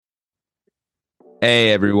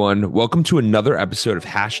Hey everyone, welcome to another episode of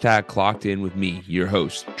Hashtag Clocked In with me, your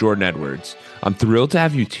host, Jordan Edwards. I'm thrilled to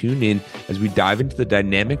have you tune in as we dive into the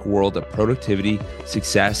dynamic world of productivity,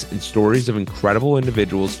 success, and stories of incredible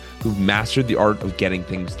individuals who've mastered the art of getting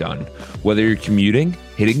things done. Whether you're commuting,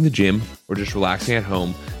 hitting the gym, or just relaxing at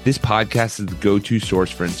home, this podcast is the go-to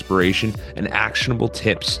source for inspiration and actionable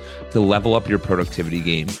tips to level up your productivity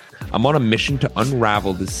game. I'm on a mission to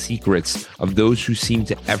unravel the secrets of those who seem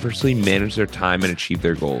to effortlessly manage their time and achieve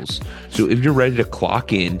their goals. So if you're ready to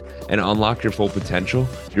clock in and unlock your full potential,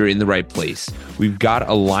 you're in the right place. We've got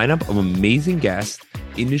a lineup of amazing guests,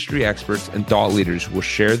 industry experts, and thought leaders who will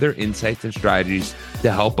share their insights and strategies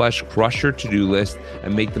to help us crush your to-do list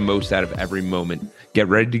and make the most out of every moment. Get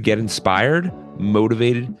ready to get inspired,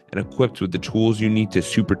 motivated, and equipped with the tools you need to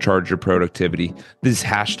supercharge your productivity. This is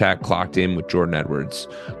Hashtag Clocked In with Jordan Edwards.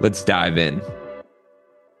 Let's dive in.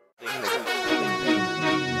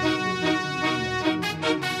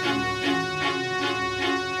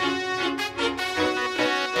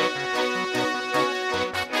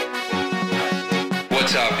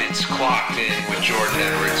 What's up? It's Clocked In with Jordan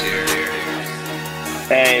Edwards here.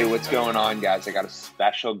 Hey, what's going on, guys? I got a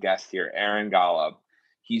special guest here, Aaron Golub.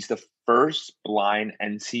 He's the first blind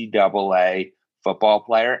NCAA football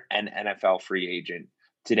player and NFL free agent.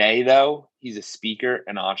 Today, though, he's a speaker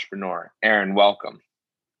and entrepreneur. Aaron, welcome.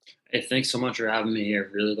 Hey, thanks so much for having me here.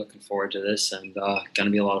 Really looking forward to this and going to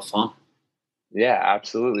be a lot of fun. Yeah,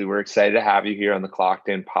 absolutely. We're excited to have you here on the Clocked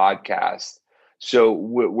In podcast. So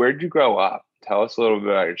where did you grow up? Tell us a little bit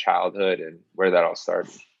about your childhood and where that all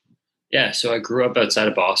started. Yeah, so I grew up outside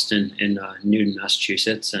of Boston in Newton,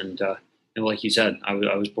 Massachusetts. And like you said, I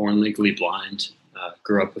was born legally blind,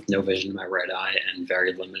 grew up with no vision in my right eye and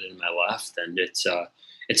very limited in my left. And it's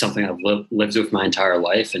something I've lived with my entire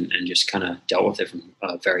life and just kind of dealt with it from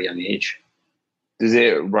a very young age. Does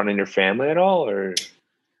it run in your family at all? Or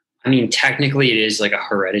I mean, technically it is like a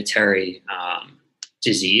hereditary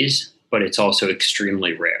disease, but it's also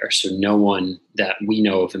extremely rare. So no one that we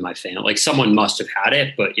know of in my family, like someone must have had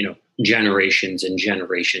it, but generations and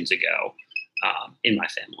generations ago in my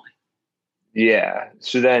family. Yeah.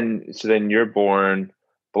 So then you're born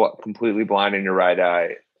completely blind in your right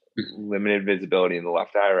eye, limited visibility in the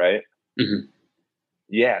left eye, right? Mm-hmm.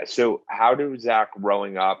 Yeah. So how was that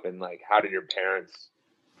growing up, and how did your parents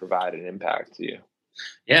provide an impact to you?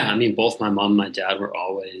 Yeah, I mean, both my mom and my dad were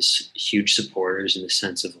always huge supporters in the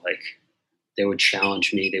sense of they would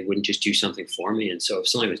challenge me. They wouldn't just do something for me. And so if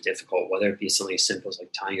something was difficult, whether it be something as simple as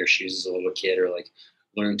tying your shoes as a little kid or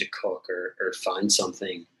learning to cook or find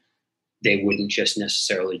something, they wouldn't just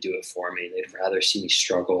necessarily do it for me. They'd rather see me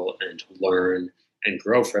struggle and learn and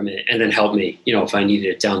grow from it and then help me, if I needed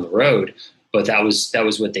it down the road. But that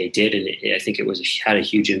was what they did. And I think it had a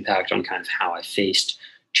huge impact on kind of how I faced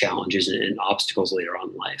challenges and obstacles later on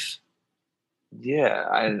in life. Yeah.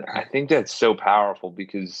 And I think that's so powerful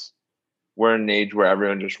because we're in an age where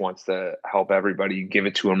everyone just wants to help everybody, give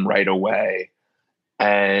it to them right away.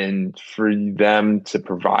 And for them to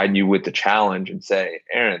provide you with the challenge and say,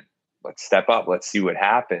 Aaron, let's step up, let's see what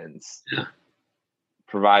happens,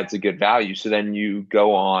 provides a good value. So then you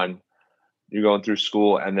go on, you're going through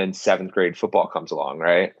school, and then 7th grade football comes along,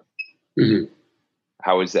 right? Mm-hmm.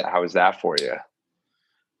 How was that for you?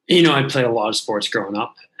 I played a lot of sports growing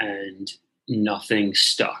up and nothing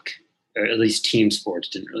stuck. Or at least team sports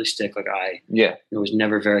didn't really stick. I was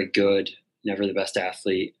never very good, never the best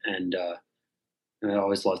athlete. And I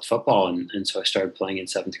always loved football. And so I started playing in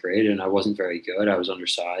 7th grade and I wasn't very good. I was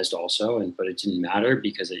undersized also. But it didn't matter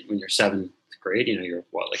because when you're 7th grade, you're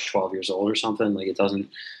 12 years old or something.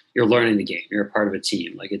 You're learning the game. You're a part of a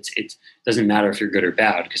team. It doesn't matter if you're good or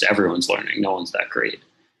bad because everyone's learning. No one's that great.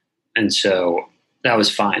 And so that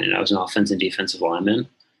was fine. And I was an offensive and defensive lineman.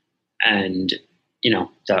 And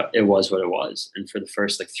that it was what it was. And for the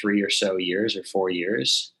first 3 or so years or 4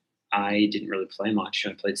 years, I didn't really play much.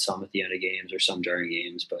 I played some at the end of games or some during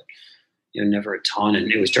games, but never a ton. And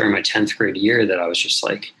it was during my 10th grade year that I was just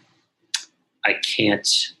I can't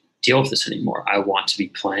deal with this anymore. I want to be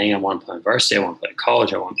playing. I want to play in varsity. I want to play in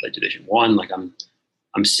college. I want to play Division I.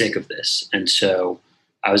 I'm sick of this. And so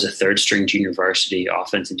I was a 3rd string junior varsity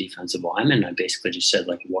offense and defensive lineman. And I basically just said,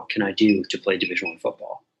 what can I do to play Division I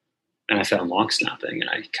football? And I found long snapping, and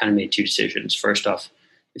I kind of made 2 decisions. First off,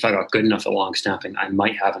 if I got good enough at long snapping, I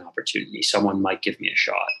might have an opportunity. Someone might give me a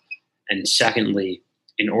shot. And secondly,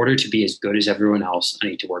 in order to be as good as everyone else, I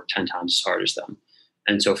need to work 10 times as hard as them.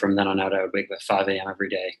 And so from then on out, I would wake up at 5 a.m. every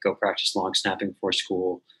day, go practice long snapping before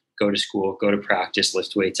school, go to practice,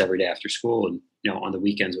 lift weights every day after school. And, on the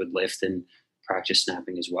weekends would lift and practice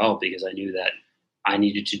snapping as well, because I knew that I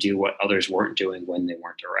needed to do what others weren't doing when they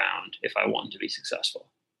weren't around if I wanted to be successful.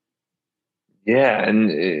 Yeah.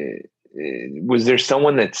 And was there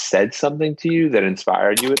someone that said something to you that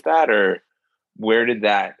inspired you with that, or where did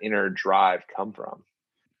that inner drive come from?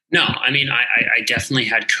 No, I mean, I definitely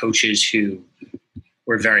had coaches who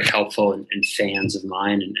were very helpful and fans of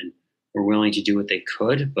mine and were willing to do what they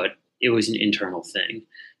could, but it was an internal thing.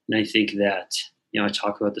 And I think that, I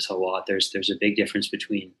talk about this a lot. There's a big difference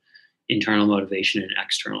between internal motivation and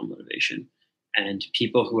external motivation. And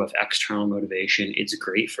people who have external motivation, it's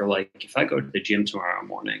great for, like, if I go to the gym tomorrow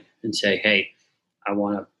morning and say, hey, I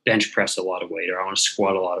want to bench press a lot of weight, or I want to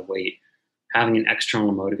squat a lot of weight, having an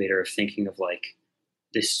external motivator of thinking of like,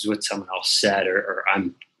 this is what someone else said, or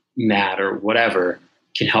I'm mad or whatever,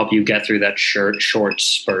 can help you get through that short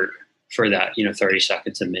spurt for that, 30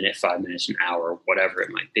 seconds, a minute, 5 minutes, an hour, whatever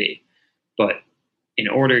it might be. But in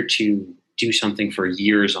order to do something for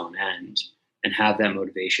years on end and have that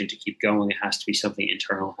motivation to keep going, it has to be something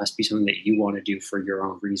internal. It has to be something that you want to do for your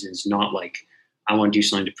own reasons, not like, I want to do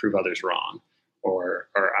something to prove others wrong, or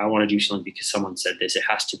I want to do something because someone said this. It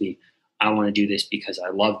has to be, I want to do this because I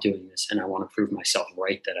love doing this and I want to prove myself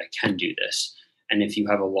right that I can do this. And if you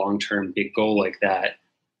have a long-term big goal like that,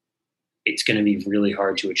 it's going to be really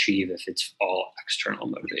hard to achieve if it's all external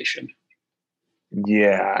motivation.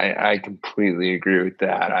 Yeah, I completely agree with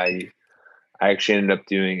that. I actually ended up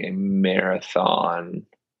doing a marathon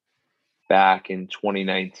back in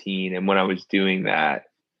 2019. And when I was doing that,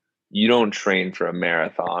 you don't train for a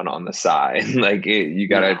marathon on the side. You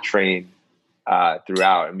got to train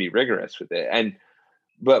throughout and be rigorous with it.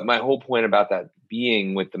 But my whole point about that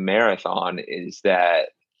being with the marathon is that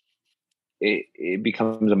it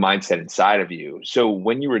becomes a mindset inside of you. So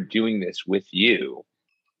when you were doing this with you,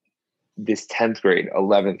 this 10th grade,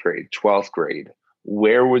 11th grade, 12th grade,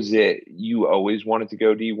 where was it you always wanted to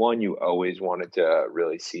go D1? You always wanted to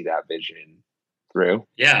really see that vision through?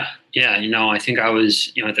 Yeah. I think I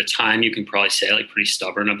was, at the time you can probably say like pretty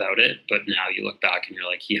stubborn about it, but now you look back and you're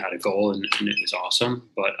like, he had a goal and it was awesome.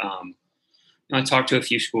 But I talked to a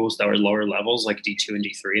few schools that were lower levels like D2 and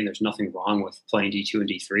D3, and there's nothing wrong with playing D2 and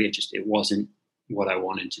D3. It wasn't what I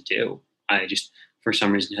wanted to do. I just, for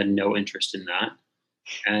some reason, had no interest in that.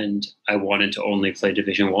 And I wanted to only play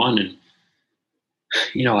Division One. And,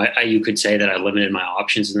 you could say that I limited my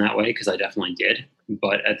options in that way, because I definitely did.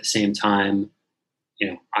 But at the same time,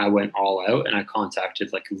 I went all out and I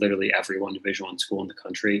contacted like literally every one Division One school in the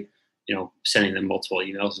country, sending them multiple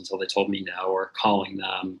emails until they told me no, or calling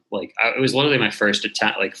them. It was literally my first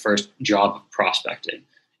attempt, first job prospecting.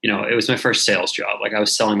 It was my first sales job. I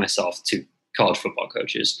was selling myself to college football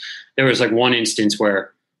coaches. There was one instance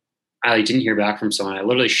where I didn't hear back from someone. I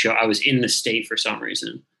literally I was in the state for some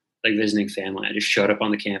reason, visiting family. I just showed up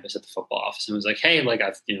on the campus at the football office and was like, hey,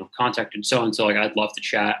 I've, contacted so-and-so, I'd love to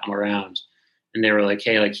chat. I'm around. And they were like,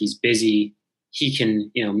 hey, he's busy. He can,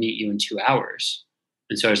 meet you in 2 hours.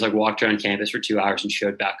 And so I just walked around campus for 2 hours and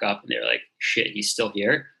showed back up, and they were like, shit, he's still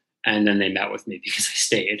here. And then they met with me because I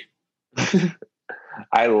stayed.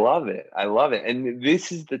 I love it. And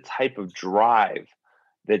this is the type of drive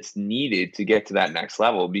that's needed to get to that next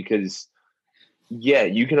level, because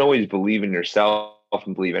you can always believe in yourself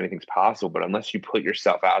and believe anything's possible, but unless you put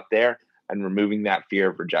yourself out there and removing that fear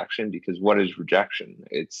of rejection, because what is rejection?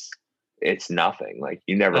 It's nothing.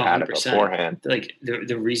 You never had it beforehand.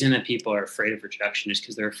 The reason that people are afraid of rejection is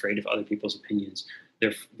because they're afraid of other people's opinions.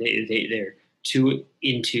 They're too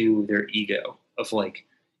into their ego of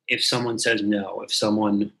if someone says no, if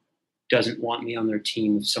someone doesn't want me on their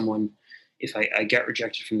team, if I get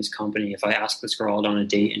rejected from this company, if I ask this girl out on a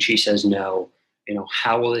date and she says no,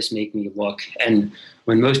 how will this make me look? And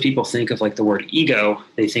when most people think of the word ego,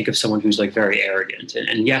 they think of someone who's very arrogant.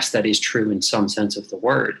 And yes, that is true in some sense of the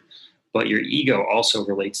word. But your ego also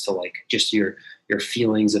relates to just your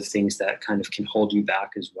feelings of things that kind of can hold you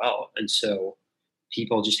back as well. And so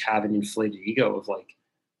people just have an inflated ego of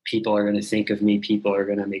people are going to think of me, people are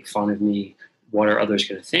going to make fun of me, what are others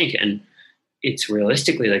going to think? And it's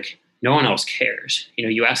realistically no one else cares.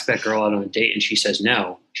 You ask that girl out on a date and she says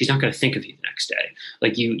no, she's not going to think of you the next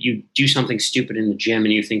day. You do something stupid in the gym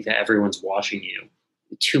and you think that everyone's watching you.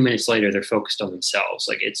 2 minutes later, they're focused on themselves.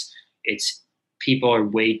 It's people are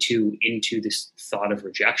way too into this thought of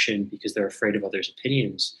rejection because they're afraid of others'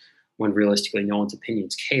 opinions, when realistically no one's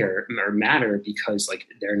opinions care or matter, because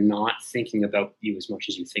they're not thinking about you as much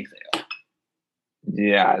as you think they are.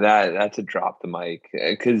 Yeah, that's a drop the mic,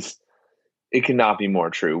 because it cannot be more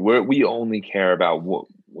true. We only care about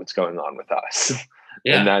what's going on with us.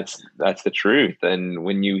 Yeah. And that's the truth. And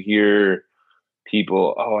when you hear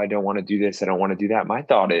people, oh, I don't want to do this, I don't want to do that, my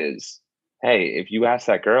thought is, hey, if you ask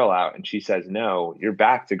that girl out and she says no, you're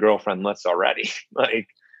back to girlfriend list already. Like,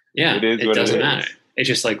 yeah, it is it what doesn't it matter. is. It's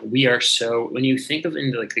just like we are so, when you think of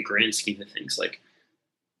in like the grand scheme of things, like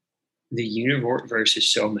the universe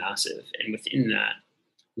is so massive, and within that,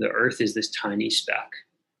 the Earth is this tiny speck.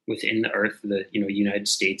 Within the Earth, the United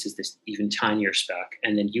States is this even tinier speck,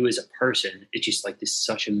 and then you as a person, it's just like this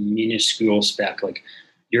such a minuscule speck. Like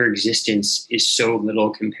your existence is so little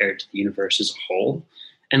compared to the universe as a whole.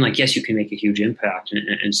 And like, yes, you can make a huge impact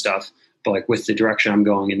and stuff, but like with the direction I'm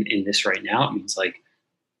going in this right now, it means like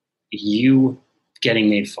you getting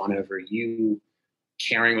made fun of or you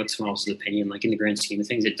caring what someone else's opinion, like in the grand scheme of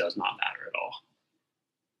things, it does not matter at all.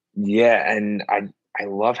 Yeah, and I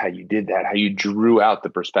love how you did that, how you drew out the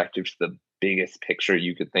perspective to the biggest picture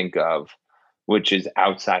you could think of, which is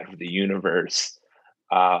outside of the universe.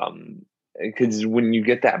 Because when you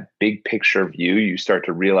get that big picture view, you start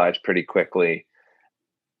to realize pretty quickly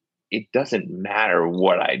it doesn't matter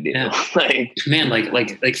what I do. Yeah. Like, man,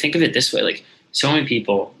 like think of it this way. Like so many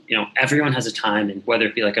people, everyone has a time, and whether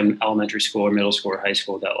it be like an elementary school or middle school or high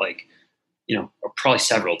school, that like, or probably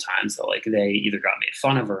several times that like they either got made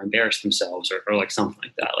fun of or embarrassed themselves or like something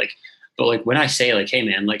like that. Like, but like when I say like, hey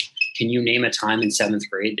man, like, can you name a time in 7th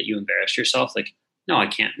grade that you embarrassed yourself? Like, no, I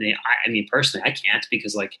can't. I mean, personally, I can't,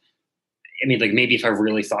 because like, I mean, like maybe if I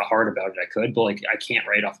really thought hard about it, I could, but like I can't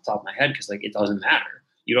right off the top of my head because like it doesn't matter.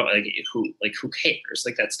 You don't who cares?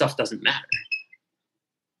 Like that stuff doesn't matter.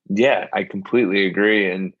 Yeah, I completely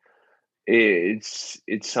agree, and it's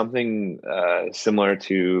something similar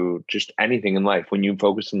to just anything in life. When you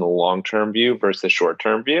focus on the long term view versus the short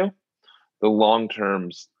term view, the long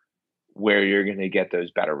term's where you're going to get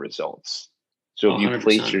those better results. So if you 100%.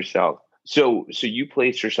 place yourself, so you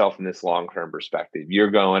place yourself in this long term perspective,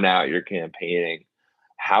 you're going out, you're campaigning.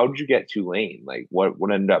 How did you get Tulane? Like, what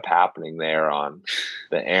ended up happening there on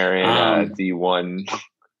the Aaron D1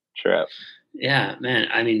 trip? Yeah, man.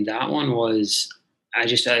 I mean, that one was, I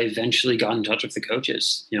eventually got in touch with the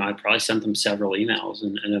coaches. I probably sent them several emails,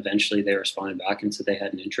 and eventually they responded back and said they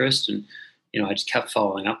had an interest. And, I just kept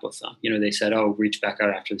following up with them. They said, oh, reach back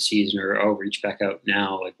out after the season, or, oh, reach back out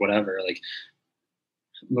now, like whatever. Like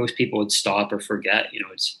most people would stop or forget,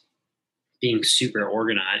 it's being super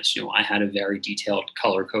organized. I had a very detailed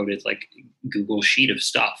color coded, like Google sheet of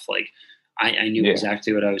stuff. Like I knew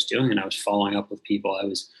exactly what I was doing, and I was following up with people.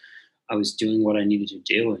 I was doing what I needed to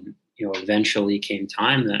do. And, eventually came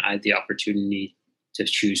time that I had the opportunity to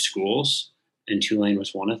choose schools, and Tulane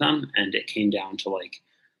was one of them. And it came down to like,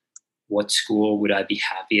 what school would I be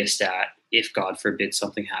happiest at if, God forbid,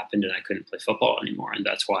 something happened and I couldn't play football anymore? And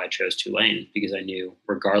that's why I chose Tulane, because I knew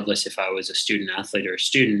regardless if I was a student athlete or a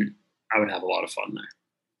student, I would have a lot of fun there.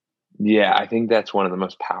 Yeah, I think that's one of the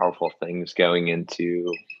most powerful things going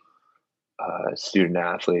into student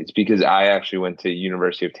athletes, because I actually went to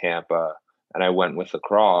University of Tampa and I went with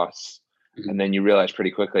lacrosse. Mm-hmm. And then you realize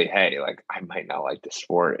pretty quickly, hey, like I might not like the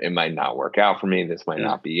sport. It might not work out for me. This might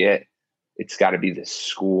not be it. It's got to be the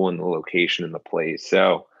school and the location and the place.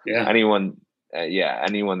 So anyone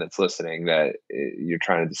that's listening that you're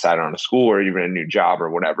trying to decide on a school or even a new job or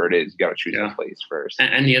whatever it is, you got to choose a place first.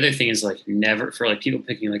 And the other thing is like, never, for like people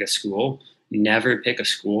picking like a school, never pick a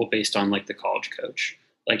school based on like the college coach.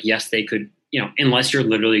 Like, yes, they could, unless you're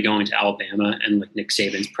literally going to Alabama and like Nick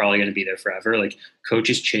Saban's probably going to be there forever. Like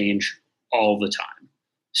coaches change all the time.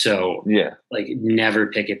 So like never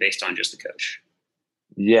pick it based on just the coach.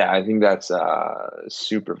 Yeah, I think that's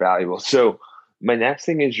super valuable. So my next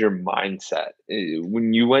thing is your mindset.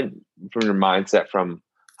 When you went from your mindset from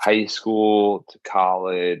high school to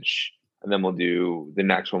college, and then we'll do the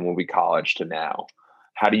next one will be college to now.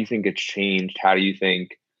 How do you think it's changed? How do you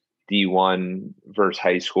think D1 versus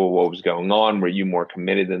high school, what was going on? Were you more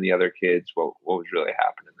committed than the other kids? What was really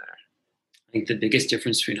happening there? I think the biggest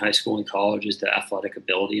difference between high school and college is the athletic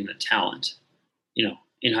ability and the talent.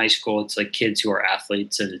 In high school, it's like kids who are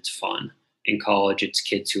athletes and it's fun. In college, it's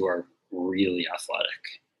kids who are really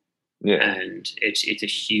athletic. Yeah. And it's a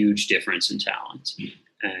huge difference in talent.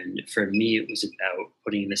 And for me, it was about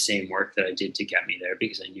putting in the same work that I did to get me there,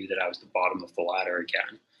 because I knew that I was the bottom of the ladder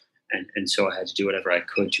again. And so I had to do whatever I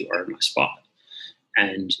could to earn my spot.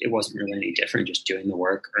 And it wasn't really any different, just doing the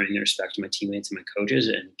work, earning the respect of my teammates and my coaches,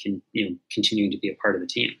 and continuing to be a part of the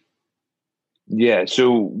team. Yeah.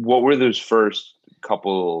 So what were those first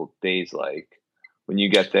couple days like when you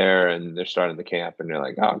get there and they're starting the camp and you're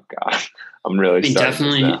like, oh God, I'm really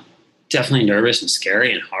definitely nervous and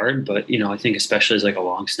scary and hard. But, I think especially as like a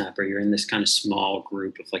long snapper, you're in this kind of small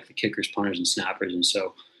group of like the kickers, punters, and snappers. And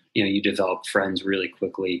so, you develop friends really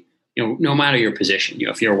quickly. no matter your position,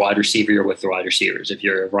 if you're a wide receiver, you're with the wide receivers. If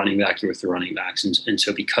you're a running back, you're with the running backs. And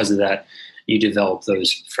so because of that, you develop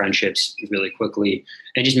those friendships really quickly.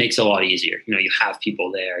 It just makes it a lot easier. You have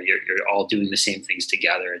people there. You're all doing the same things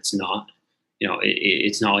together. It's not,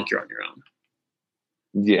 it's not like you're on your own.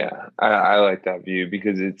 Yeah, I like that view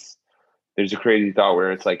because there's a crazy thought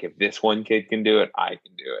where it's like, if this one kid can do it, I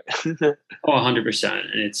can do it. Oh,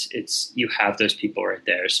 100%. And it's you have those people right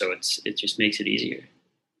there. So it just makes it easier.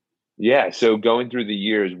 Yeah. So going through the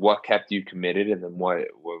years, what kept you committed, and then what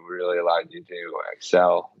really allowed you to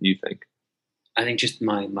excel, you think? I think just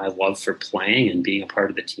my love for playing and being a part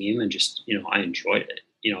of the team, and just, I enjoyed it.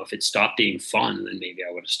 If it stopped being fun, then maybe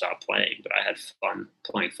I would have stopped playing, but I had fun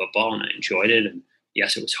playing football and I enjoyed it. And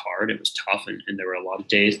yes, it was hard. It was tough. And there were a lot of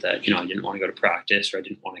days that, I didn't want to go to practice, or I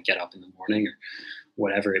didn't want to get up in the morning, or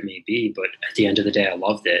whatever it may be. But at the end of the day, I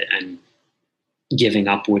loved it. And giving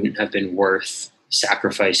up wouldn't have been worth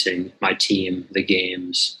sacrificing my team, the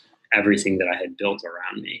games, everything that I had built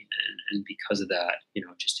around me. And because of that,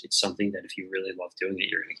 it's something that if you really love doing it,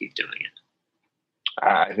 you're going to keep doing it.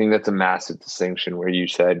 I think that's a massive distinction where you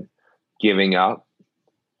said giving up.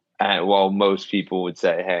 And most people would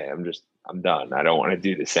say, hey, I'm done. I don't want to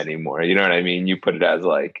do this anymore. You know what I mean? You put it as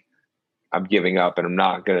like, I'm giving up and I'm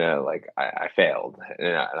not going to, like, I failed.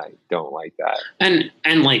 And I don't like that. And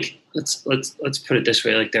like, let's put it this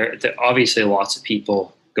way. Like there obviously lots of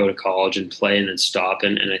people go to college and play and then stop.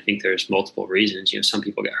 And I think there's multiple reasons. Some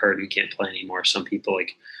people get hurt and can't play anymore. Some people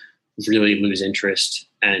like really lose interest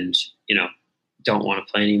and, don't want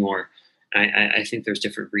to play anymore. I think there's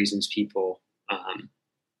different reasons people, I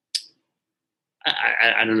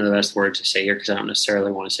don't know the best word to say here, because I don't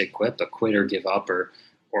necessarily want to say quit, but quit or give up or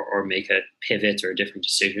make a pivot or a different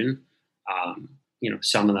decision.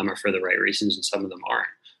 Some of them are for the right reasons and some of them aren't.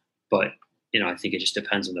 But, I think it just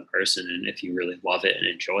depends on the person. And if you really love it and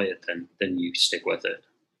enjoy it, then you stick with it.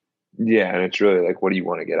 Yeah. And it's really like, what do you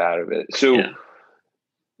want to get out of it? So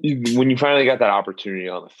when you finally got that opportunity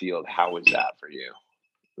on the field, how was that for you?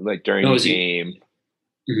 Like during the game?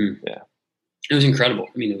 Mm-hmm. Yeah. It was incredible.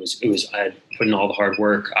 I mean, it was, I had put in all the hard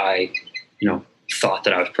work. I, thought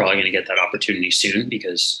that I was probably going to get that opportunity soon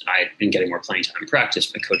because I had been getting more playing time in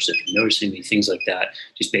practice. My coach had been noticing me, things like that,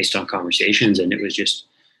 just based on conversations. And it was just,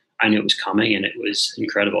 I knew it was coming and it was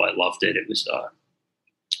incredible. I loved it. It was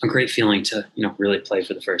a great feeling to, really play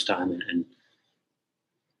for the first time and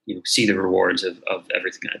see the rewards of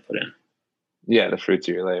everything I put in. Yeah. The fruits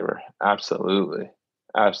of your labor. Absolutely.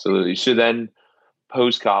 Absolutely. So then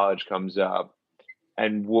post-college comes up,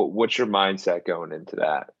 and what's your mindset going into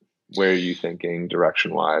that? Where are you thinking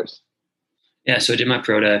direction-wise? Yeah, so I did my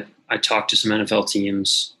pro day. I talked to some NFL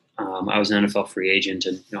teams. I was an NFL free agent,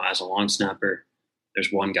 and as a long snapper,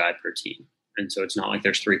 there's one guy per team, and so it's not like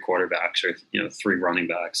there's 3 quarterbacks or 3 running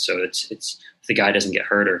backs. So it's if the guy doesn't get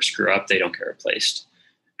hurt or screw up, they don't get replaced.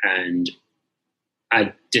 And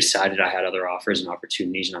I decided I had other offers and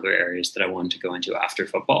opportunities in other areas that I wanted to go into after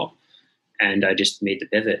football. And I just made the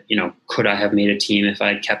pivot. Could I have made a team if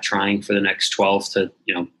I had kept trying for the next 12 to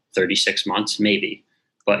 36 months? Maybe.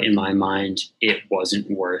 But in my mind, it wasn't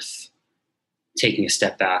worth taking a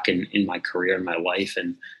step back in my career and my life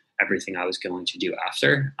and everything I was going to do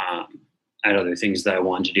after. I had other things that I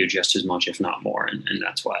wanted to do just as much, if not more. And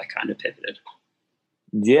that's why I kind of pivoted.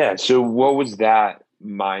 Yeah. So what was that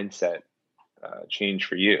mindset change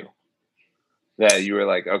for you? That you were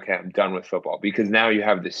like, okay, I'm done with football, because now you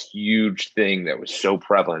have this huge thing that was so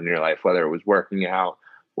prevalent in your life, whether it was working out,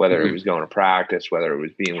 whether it was going to practice, whether it was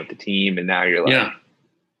being with the team. And now you're like,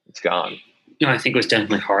 it's gone. I think it was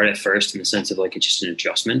definitely hard at first in the sense of like, it's just an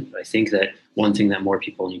adjustment. But I think that one thing that more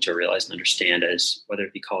people need to realize and understand is, whether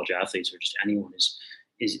it be college athletes or just anyone,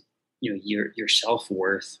 is your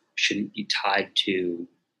self-worth shouldn't be tied to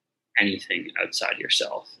anything outside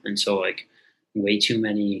yourself. And so like, way too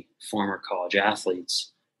many former college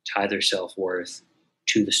athletes tie their self-worth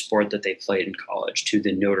to the sport that they played in college, to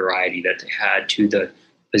the notoriety that they had, to the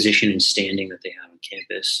position and standing that they have on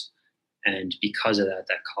campus. And because of that,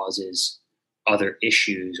 that causes other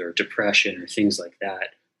issues or depression or things like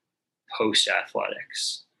that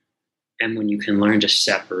post-athletics. And when you can learn to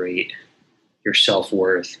separate your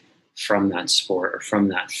self-worth from that sport or from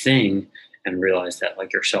that thing, and realize that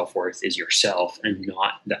like your self-worth is yourself and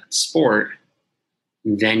not that sport,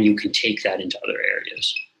 then you can take that into other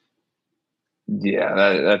areas. Yeah,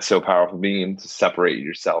 that's so powerful, being able to separate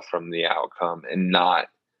yourself from the outcome and not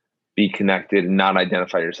be connected, and not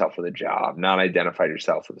identify yourself with a job, not identify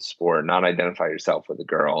yourself with a sport, not identify yourself with a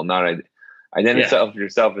girl, not identify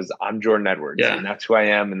yourself as, I'm Jordan Edwards, and that's who I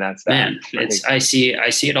am, and that's that. Man, I see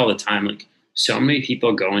it all the time. Like, so many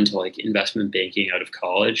people go into like investment banking out of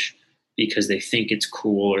college because they think it's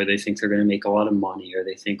cool, or they think they're going to make a lot of money, or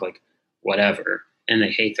they think like whatever, and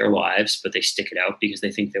they hate their lives, but they stick it out because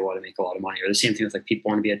they think they want to make a lot of money. Or the same thing with like people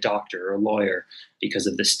want to be a doctor or a lawyer because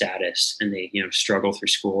of the status, and they, struggle through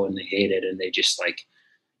school and they hate it, and they just like,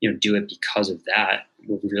 do it because of that.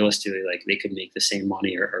 Well, realistically, like they could make the same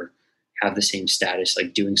money or have the same status,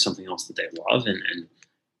 like doing something else that they love.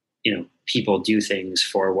 And people do things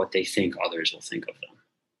for what they think others will think of them.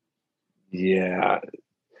 Yeah.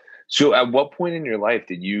 So at what point in your life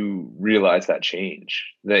did you realize that change,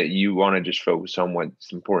 that you want to just focus on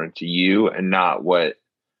what's important to you and not what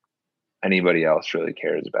anybody else really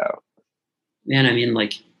cares about? Man, I mean,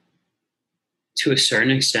 like to a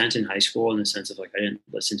certain extent in high school, in the sense of like, I didn't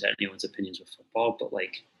listen to anyone's opinions with football, but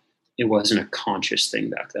like, it wasn't a conscious thing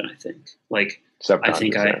back then. I think like,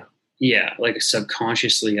 like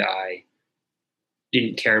subconsciously I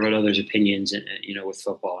didn't care about others' opinions and with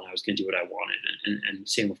football, and I was going to do what I wanted, and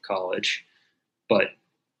same with college. But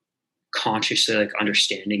consciously like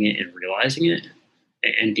understanding it and realizing it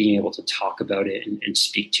and being able to talk about it and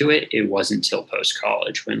speak to it, it wasn't till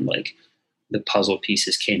post-college when like the puzzle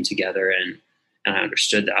pieces came together and I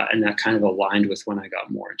understood that. And that kind of aligned with when I got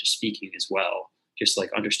more into speaking as well, just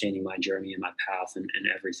like understanding my journey and my path and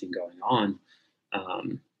everything going on.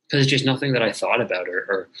 Because it's just nothing that I thought about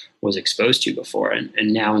or was exposed to before. And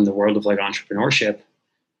now in the world of like entrepreneurship,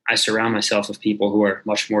 I surround myself with people who are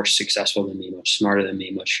much more successful than me, much smarter than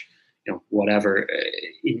me, much, whatever,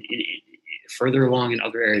 further along in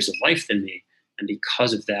other areas of life than me. And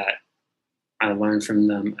because of that, I learn from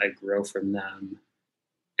them, I grow from them,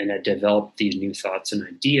 and I develop these new thoughts and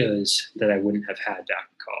ideas that I wouldn't have had back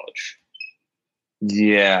in college.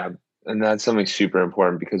 Yeah. And that's something super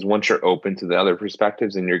important, because once you're open to the other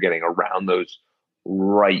perspectives and you're getting around those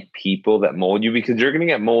right people that mold you, because you're going to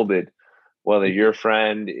get molded whether your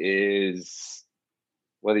friends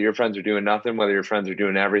are doing nothing, whether your friends are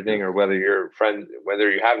doing everything, or whether you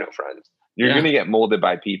have no friends, you're going to get molded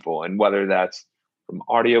by people. And whether that's from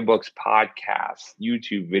audiobooks, podcasts,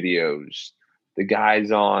 YouTube videos, the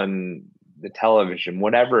guys on the television,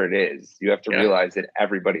 whatever it is, you have to realize that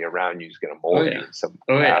everybody around you is going to mold you in some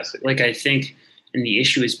capacity. Like I think, and the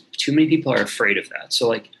issue is too many people are afraid of that. So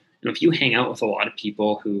like, if you hang out with a lot of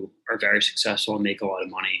people who are very successful and make a lot of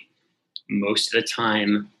money, most of the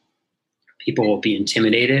time people will be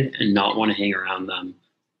intimidated and not want to hang around them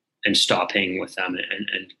and stop hanging with them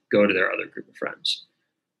and go to their other group of friends.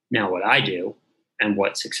 Now, what I do, and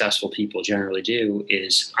what successful people generally do,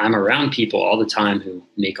 is I'm around people all the time who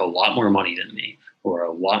make a lot more money than me, who are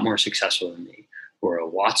a lot more successful than me, who are a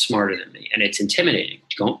lot smarter than me. And it's intimidating.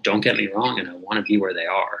 Don't get me wrong. And I want to be where they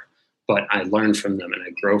are, but I learn from them and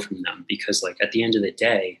I grow from them, because like at the end of the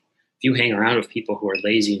day, if you hang around with people who are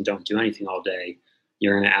lazy and don't do anything all day,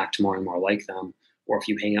 you're going to act more and more like them. Or if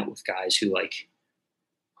you hang out with guys who like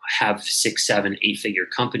have 6, 7, 8-figure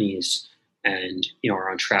companies and are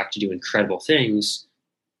on track to do incredible things,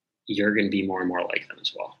 you're going to be more and more like them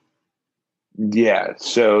as well. Yeah,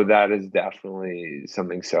 so that is definitely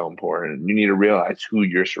something so important. You need to realize who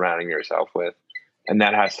you're surrounding yourself with, and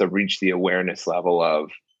that has to reach the awareness level of,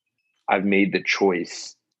 I've made the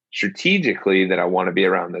choice strategically that I want to be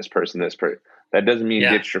around this person. That doesn't mean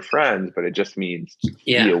ditch your friends, but it just means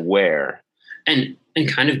be aware. And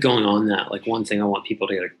kind of going on that, like one thing I want people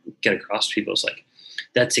to get across to people is like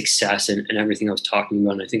that success and everything I was talking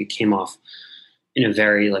about. And I think it came off in a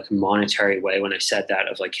very like monetary way when I said that,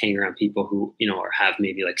 of like hanging around people who, or have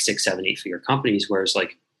maybe like 6, 7, 8-figure companies, whereas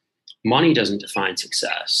like money doesn't define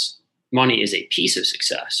success. Money is a piece of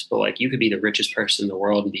success, but like you could be the richest person in the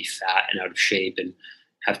world and be fat and out of shape and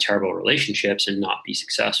have terrible relationships and not be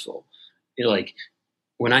successful. Like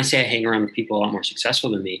when I say I hang around with people a lot more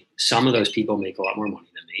successful than me, some of those people make a lot more money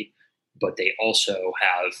than me, but they also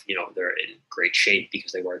have, they're in great shape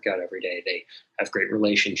because they work out every day. They have great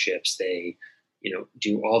relationships. They,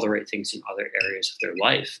 do all the right things in other areas of their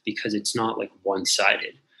life, because it's not like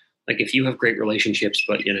one-sided. Like if you have great relationships,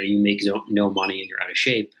 but you make no money and you're out of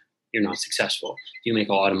shape, you're not successful. If you make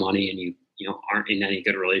a lot of money and you aren't in any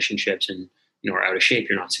good relationships and are out of shape,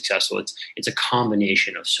 you're not successful. It's a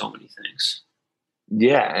combination of so many things.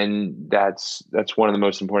 Yeah, and that's one of the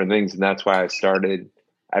most important things, and that's why I started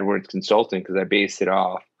Edwards Consulting, because I based it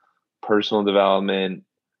off personal development,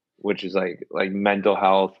 which is like mental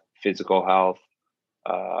health, physical health,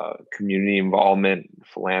 community involvement,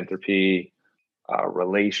 philanthropy,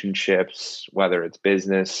 relationships, whether it's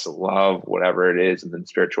business, love, whatever it is, and then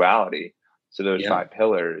spirituality. So those 5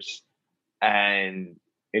 pillars. And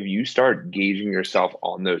if you start gauging yourself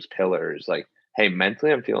on those pillars, like, hey,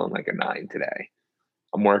 mentally, I'm feeling like a 9 today.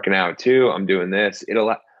 I'm working out too. I'm doing this.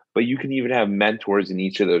 but you can even have mentors in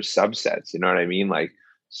each of those subsets. You know what I mean? Like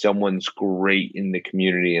someone's great in the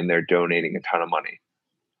community and they're donating a ton of money.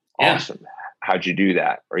 Yeah. Awesome. How'd you do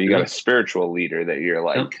that? Or you got a spiritual leader that you're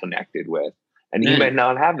like connected with, and he might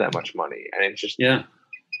not have that much money. And it's just,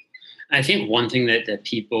 I think one thing that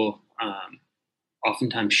people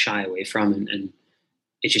oftentimes shy away from, and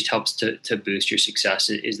it just helps to boost your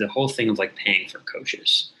success, is the whole thing of like paying for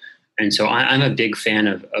coaches. And so I'm a big fan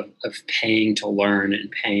of paying to learn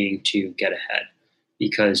and paying to get ahead,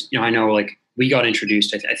 because, I know like we got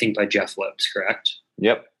introduced, I think by Jeff Lips, correct?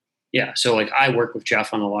 Yep. Yeah. So like I work with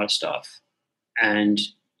Jeff on a lot of stuff, and,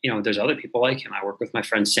 there's other people like him. I work with my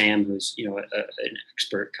friend Sam, who's, an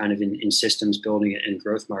expert kind of in systems building and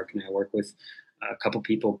growth marketing. I work with a couple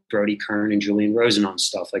people, Brody Kern and Julian Rosen, on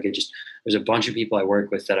stuff. Like there's a bunch of people I work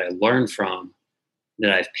with that I learn from,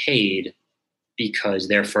 that I've paid because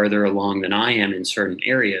they're further along than I am in certain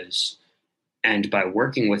areas. And by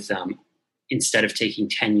working with them, instead of taking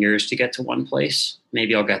 10 years to get to one place,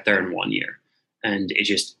 maybe I'll get there in 1 year. And it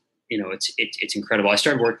just, it's incredible. I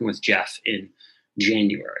started working with Jeff in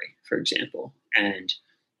January, for example. And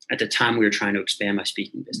at the time we were trying to expand my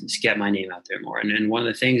speaking business, get my name out there more. And one of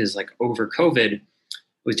the things is, like, over COVID, it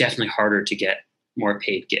was definitely harder to get more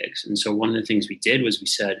paid gigs. And so one of the things we did was we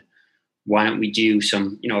said, why don't we do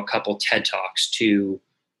some, a couple TED Talks to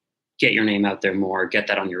get your name out there more, get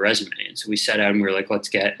that on your resume. And so we set out and we were like, let's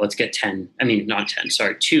get 2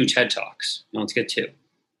 TED Talks. No, let's get 2.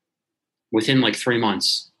 Within like 3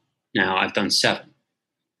 months now, I've done 7,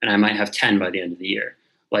 and I might have 10 by the end of the year.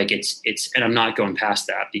 Like it's, and I'm not going past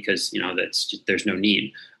that because, that's just, there's no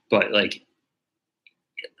need, but like,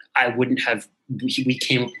 I wouldn't have, we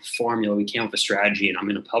came up with a formula, we came up with a strategy, and I'm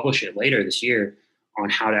going to publish it later this year on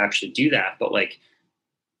how to actually do that. But like,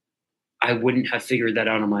 I wouldn't have figured that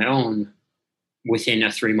out on my own within a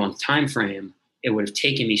 3-month time frame. It would have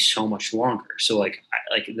taken me so much longer. So like,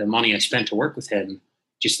 the money I spent to work with him,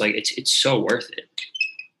 just like, it's so worth it.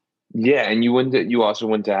 Yeah. And you also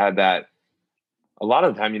wouldn't have had that. A lot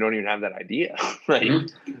of the time you don't even have that idea. Like,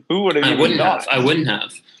 who would have? I wouldn't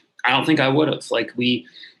have. I don't think I would have. Like I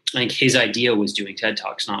think his idea was doing TED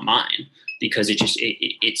Talks, not mine, because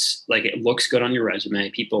it's like, it looks good on your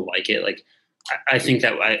resume. People like it. Like, I think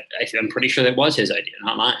that I'm pretty sure that was his idea,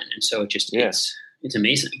 not mine. And so it's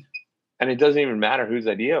amazing. And it doesn't even matter whose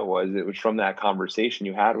idea it was. It was from that conversation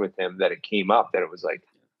you had with him that it came up, that it was like,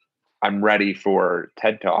 I'm ready for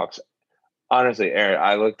TED Talks. Honestly, Aaron,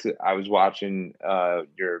 I was watching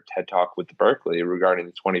your TED Talk with Berkeley regarding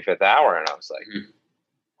the 25th hour, and I was like,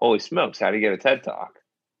 holy smokes, how do you get a TED Talk?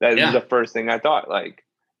 That was the first thing I thought. Like,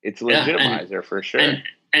 it's legitimizer for sure.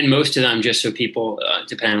 And most of them, just so people,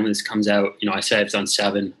 depending on when this comes out, I said I've done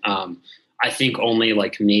 7. I think only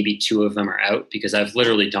like maybe 2 of them are out, because I've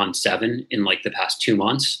literally done 7 in like the past 2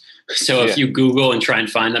 months. So if you Google and try and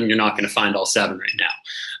find them, you're not going to find all 7 right now.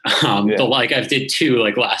 But like, I've did 2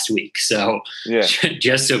 like last week. So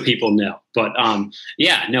just so people know, but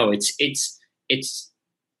it's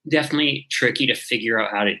definitely tricky to figure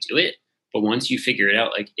out how to do it. But once you figure it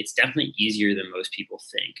out, like, it's definitely easier than most people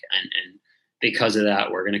think. And because of that,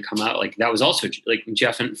 we're going to come out, like, that was also like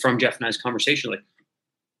from Jeff and I's conversation, like,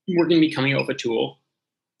 we're going to be coming out with a tool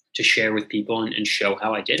to share with people and show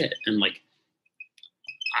how I did it. And like,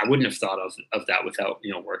 I wouldn't have thought of that without,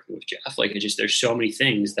 working with Jeff. Like, it's just, there's so many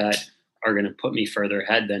things that are going to put me further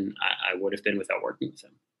ahead than I would have been without working with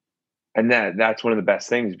him. And that's one of the best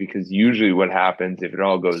things, because usually what happens, if it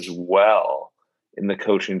all goes well in the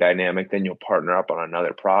coaching dynamic, then you'll partner up on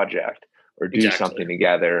another project or do something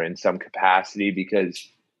together in some capacity, because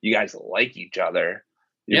you guys like each other.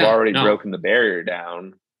 You've already broken the barrier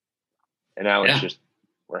down, and now it's just,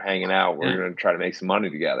 we're hanging out. We're going to try to make some money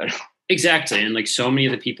together. Exactly. And like, so many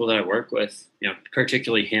of the people that I work with,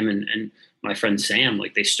 particularly him and my friend Sam,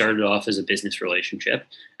 like, they started off as a business relationship.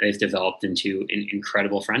 They've developed into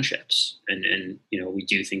incredible friendships, and we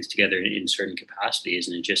do things together in certain capacities.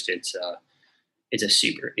 And it's a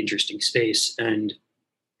super interesting space. And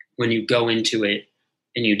when you go into it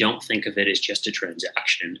and you don't think of it as just a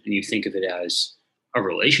transaction, and you think of it as a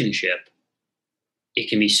relationship, it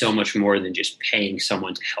can be so much more than just paying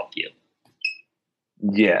someone to help you.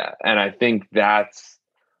 Yeah. And I think that's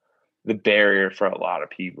the barrier for a lot of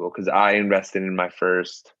people, because I invested in my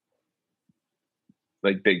first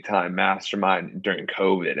like big time mastermind during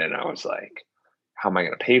COVID, and I was like, how am I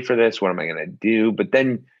going to pay for this? What am I going to do? But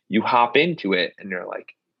then you hop into it and you're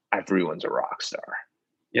like, everyone's a rock star.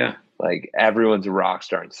 Yeah. Like, everyone's a rock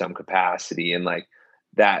star in some capacity. And like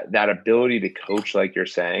that ability to coach, like you're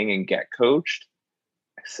saying, and get coached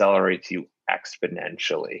accelerates you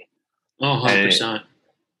exponentially. Oh, 100%.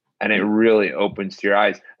 And it really opens to your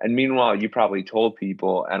eyes. And meanwhile, you probably told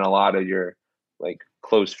people, and a lot of your like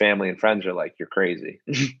close family and friends are like, you're crazy.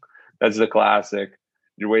 That's the classic.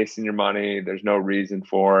 You're wasting your money. There's no reason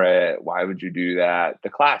for it. Why would you do that? The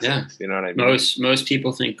classics, you know what I mean? Most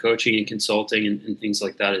people think coaching and consulting and things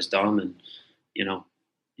like that is dumb. And,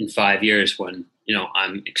 in 5 years when,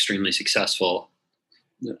 I'm extremely successful,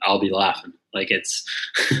 I'll be laughing. Like it's,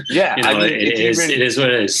 yeah, it is what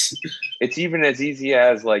it is. It's even as easy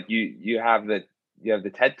as like you have the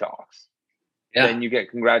TED Talks. Yeah. Then you get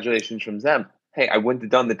congratulations from them. Hey, I wouldn't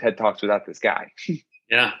have done the TED Talks without this guy.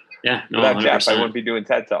 Yeah. Yeah. No, without 100%. Jeff, I wouldn't be doing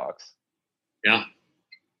TED Talks. Yeah.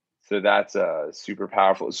 So that's super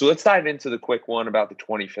powerful. So let's dive into the quick one about the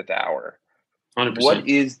 25th hour. 100%. What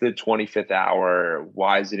is the 25th hour?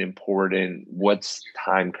 Why is it important? What's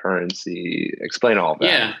time currency? Explain all that.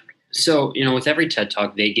 Yeah. So, with every TED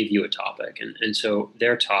Talk, they give you a topic. And so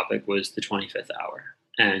their topic was the 25th hour.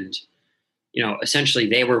 And, essentially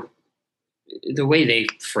the way they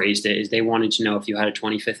phrased it is they wanted to know if you had a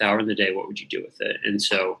 25th hour in the day, what would you do with it? And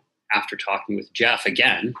so after talking with Jeff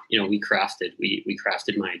again, we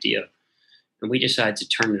crafted my idea. And we decided to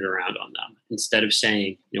turn it around on them. Instead of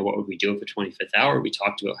saying, what would we do with a 25th hour? We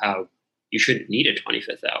talked about how you shouldn't need a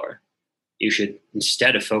 25th hour. You should,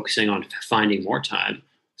 instead of focusing on finding more time,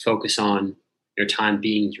 focus on your time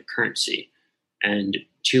being your currency. And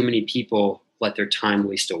too many people let their time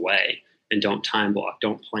waste away and don't time block,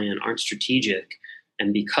 don't plan, aren't strategic.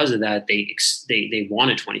 And because of that, they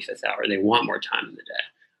want a 25th hour. They want more time in the day.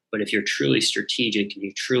 But if you're truly strategic and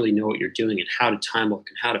you truly know what you're doing and how to time block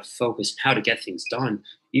and how to focus and how to get things done,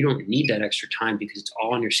 you don't need that extra time because it's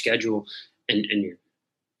all on your schedule and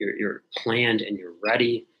you're planned and you're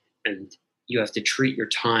ready. And you have to treat your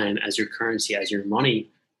time as your currency, as your money,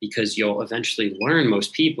 because you'll eventually learn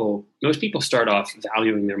most people start off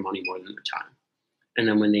valuing their money more than their time. And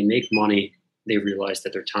then when they make money, they realize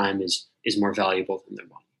that their time is more valuable than their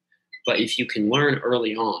money. But if you can learn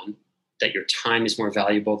early on that your time is more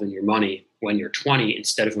valuable than your money when you're 20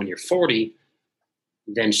 instead of when you're 40,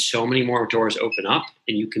 then so many more doors open up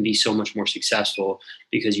and you can be so much more successful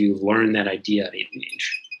because you've learned that idea at a young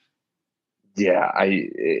age. Yeah,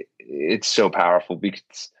 it's so powerful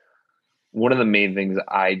because one of the main things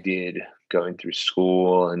I did going through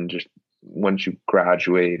school and just once you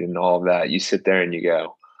graduate and all of that, you sit there and you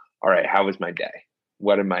go, all right, how was my day?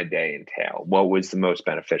 What did my day entail? What was the most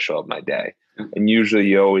beneficial of my day? And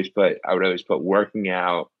usually I would always put working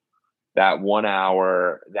out, that 1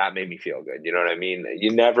 hour, that made me feel good. You know what I mean?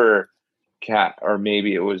 You never or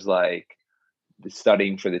maybe it was like the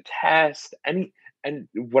studying for the test. And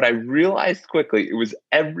what I realized quickly, it was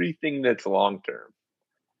everything that's long-term.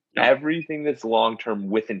 Yeah. Everything that's long-term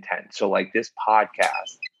with intent. So like this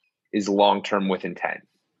podcast is long-term with intent.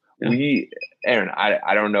 Yeah. Aaron,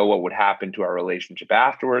 I don't know what would happen to our relationship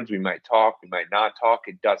afterwards. We might talk, we might not talk.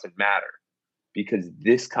 It doesn't matter because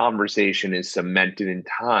this conversation is cemented in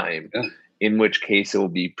time, in which case it will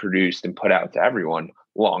be produced and put out to everyone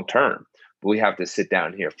long-term. But we have to sit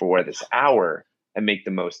down here for this hour and make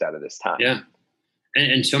the most out of this time. Yeah.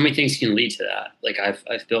 And so many things can lead to that. Like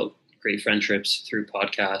I've built great friendships through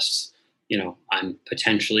podcasts. I'm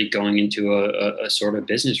potentially going into a sort of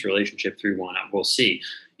business relationship through one. We'll see.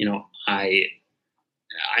 I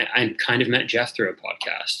kind of met Jeff through a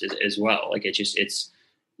podcast as well. Like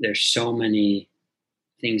there's so many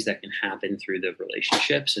things that can happen through the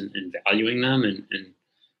relationships and valuing them and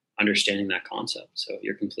understanding that concept. So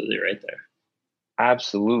you're completely right there.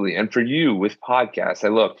 Absolutely. And for you with podcasts, I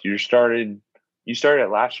looked, you started it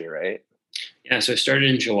last year, right? Yeah. So I started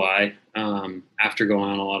in July, after going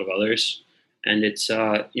on a lot of others, and it's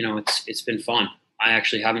been fun. I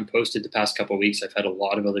actually haven't posted the past couple of weeks. I've had a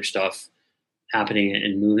lot of other stuff happening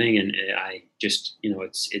and moving, and I just,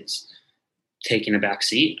 it's taking a back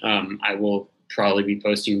seat. I will probably be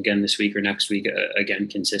posting again this week or next week again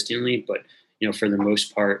consistently, but for the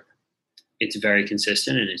most part, it's very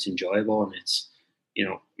consistent and it's enjoyable and it's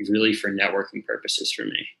really for networking purposes for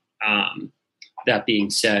me. That being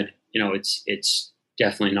said, it's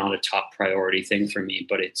definitely not a top priority thing for me,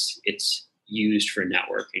 but it's used for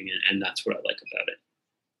networking, and that's what I like about it.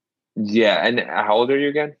 Yeah. And how old are you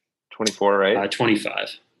again? 24, right?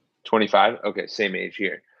 25. 25? Okay, same age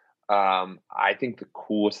here. I think the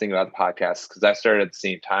coolest thing about the podcast, because I started at the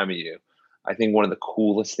same time as you, I think one of the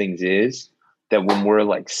coolest things is that when we're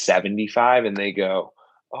like 75 and they go,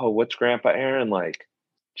 oh, what's Grandpa Aaron like?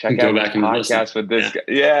 Check out the podcast with this guy.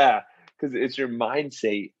 Yeah, because it's your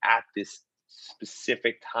mindset at this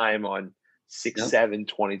specific time on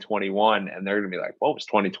 6/7/2021, and they're gonna be like, "What was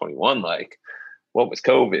 2021 like? What was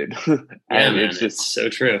COVID?" And it's just so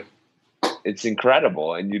true. it's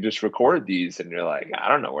incredible. And you just record these and you're like, I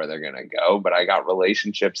don't know where they're going to go, but I got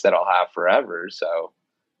relationships that I'll have forever. So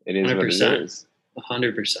it is 100%. What it is.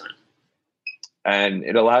 100%. And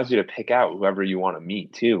it allows you to pick out whoever you want to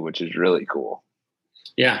meet too, which is really cool.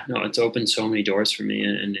 Yeah, no, it's opened so many doors for me,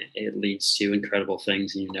 and it leads to incredible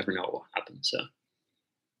things, and you never know what will happen. So,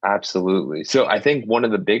 absolutely. So I think one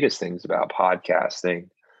of the biggest things about podcasting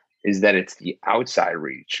is that it's the outside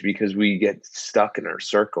reach, because we get stuck in our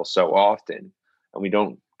circle so often and we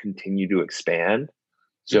don't continue to expand.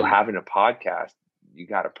 So having a podcast, you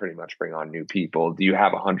got to pretty much bring on new people. Do you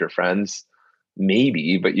have 100 friends?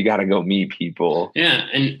 Maybe, but you got to go meet people. Yeah.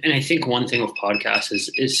 And I think one thing with podcasts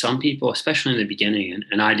is some people, especially in the beginning,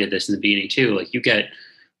 and I did this in the beginning too, like you get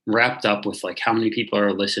wrapped up with like how many people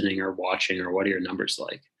are listening or watching or what are your numbers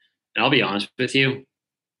like. And I'll be honest with you,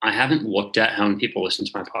 I haven't looked at how many people listen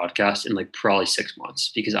to my podcast in like probably 6 months,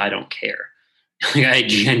 because I don't care. Like I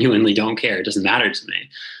genuinely don't care. It doesn't matter to me.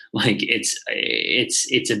 Like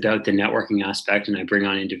it's about the networking aspect, and I bring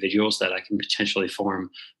on individuals that I can potentially form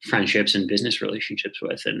friendships and business relationships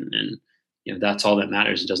with, and you know, that's all that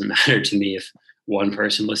matters. It doesn't matter to me if one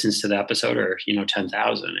person listens to the episode or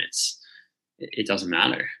 10,000. It doesn't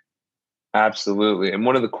matter. Absolutely. And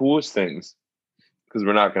one of the coolest things, because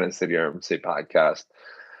we're not going to sit here and say podcast,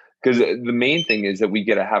 because the main thing is that we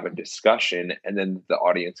get to have a discussion and then the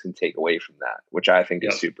audience can take away from that, which I think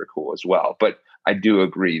is super cool as well. But I do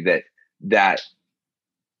agree that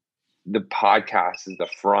the podcast is the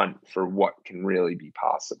front for what can really be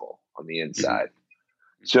possible on the inside.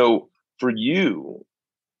 Mm-hmm. So for you,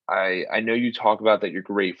 I know you talk about that you're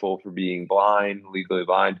grateful for being blind, legally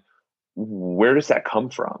blind. Where does that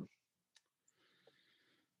come from?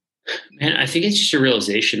 Man, I think it's just a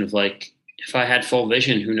realization of like, if I had full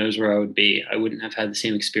vision, who knows where I would be? I wouldn't have had the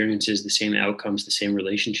same experiences, the same outcomes, the same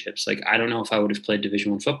relationships. Like, I don't know if I would have played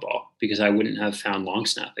Division I football, because I wouldn't have found long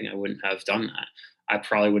snapping. I wouldn't have done that. I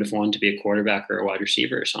probably would have wanted to be a quarterback or a wide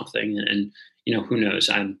receiver or something. And who knows?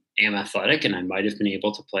 I am athletic, and I might have been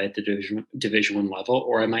able to play at the Division I level,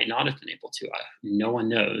 or I might not have been able to. No one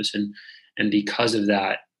knows. And because of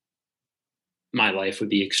that, my life would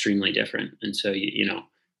be extremely different. And so,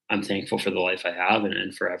 I'm thankful for the life I have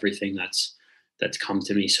and for everything that's come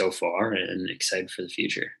to me so far, and excited for the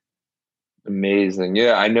future. Amazing.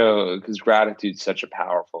 Yeah, I know, because gratitude's such a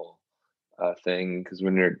powerful thing, because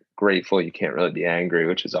when you're grateful, you can't really be angry,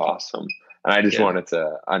 which is awesome. And I just wanted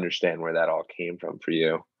to understand where that all came from for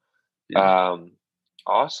you. Yeah.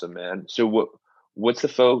 Awesome, man. So what's the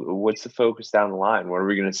focus down the line? What are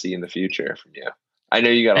we going to see in the future from you? I know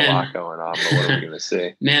you got a lot going on, but what are we going to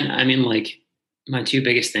see? Man, I mean, like, my two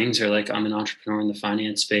biggest things are like, I'm an entrepreneur in the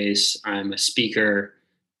finance space. I'm a speaker.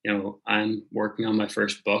 I'm working on my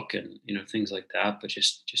first book, and things like that. But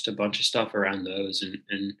just a bunch of stuff around those,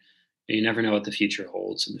 and you never know what the future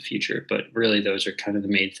holds in the future. But really, those are kind of the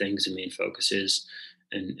main things and main focuses.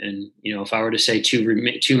 And if I were to say two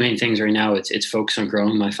main things right now, it's focus on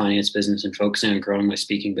growing my finance business and focusing on growing my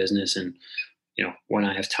speaking business. And when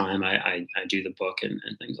I have time, I do the book and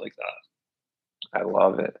things like that. I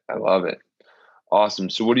love it. Awesome.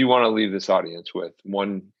 So what do you want to leave this audience with?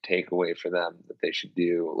 One takeaway for them that they should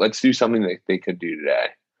do. Let's do something that they could do today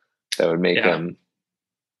that would make them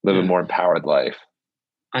live a more empowered life.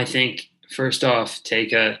 I think first off,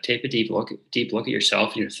 take a deep look at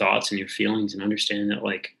yourself and your thoughts and your feelings, and understand that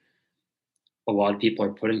like a lot of people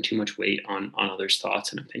are putting too much weight on others'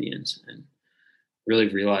 thoughts and opinions, and really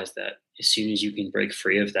realize that as soon as you can break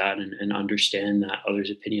free of that and understand that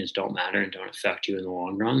others' opinions don't matter and don't affect you in the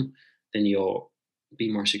long run, then you'll be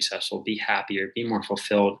more successful, be happier, be more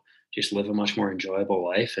fulfilled, just live a much more enjoyable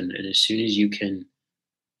life. And as soon as you can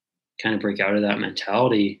kind of break out of that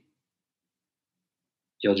mentality,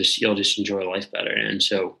 you'll just enjoy life better. And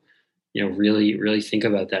so, really, really think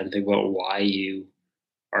about that and think about why you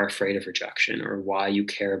are afraid of rejection, or why you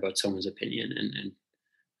care about someone's opinion, and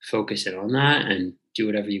focus in on that and do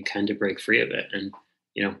whatever you can to break free of it. And,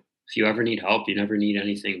 if you ever need help, you never need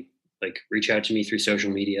anything, like reach out to me through social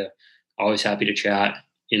media. Always happy to chat.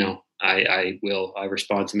 I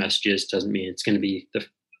respond to messages. Doesn't mean it's going to be the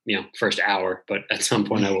first hour, but at some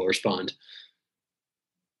point I will respond.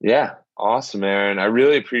 Yeah. Awesome, Aaron. I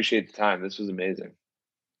really appreciate the time. This was amazing.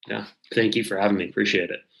 Yeah. Thank you for having me.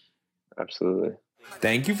 Appreciate it. Absolutely.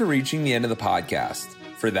 Thank you for reaching the end of the podcast.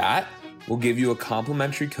 For that, we'll give you a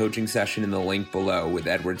complimentary coaching session in the link below with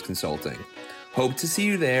Edwards Consulting. Hope to see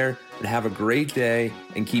you there, and have a great day,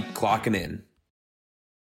 and keep clocking in.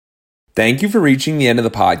 Thank you for reaching the end of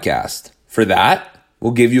the podcast. For that,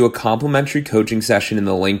 we'll give you a complimentary coaching session in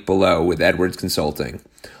the link below with Edwards Consulting.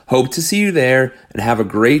 Hope to see you there, and have a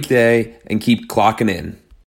great day, and keep clocking in.